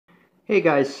Hey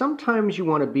guys, sometimes you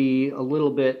want to be a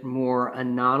little bit more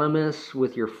anonymous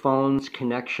with your phone's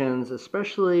connections,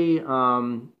 especially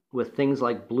with things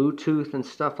like Bluetooth and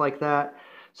stuff like that.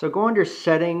 So go under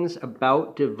settings,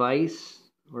 about device,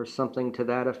 or something to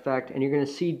that effect, and you're going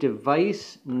to see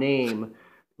device name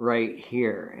right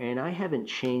here. And I haven't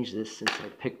changed this since I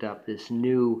picked up this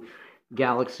new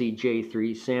Galaxy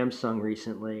J3 Samsung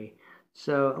recently.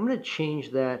 So I'm going to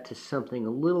change that to something a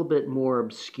little bit more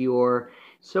obscure.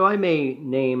 So I may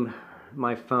name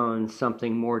my phone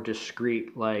something more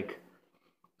discreet, like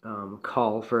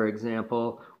call, for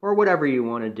example, or whatever you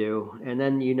want to do. And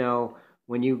then,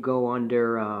 when you go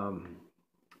under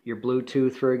your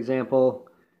Bluetooth, for example,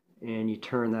 and you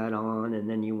turn that on, and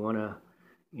then you want to,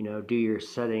 do your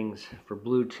settings for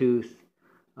Bluetooth,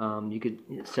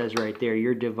 it says right there,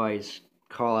 your device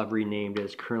call I've renamed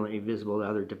as currently visible to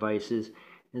other devices.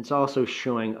 And it's also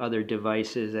showing other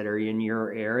devices that are in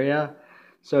your area.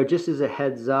 So just as a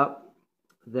heads up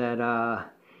that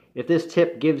if this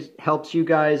tip helps you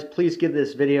guys, please give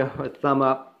this video a thumb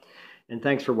up, and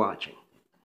thanks for watching.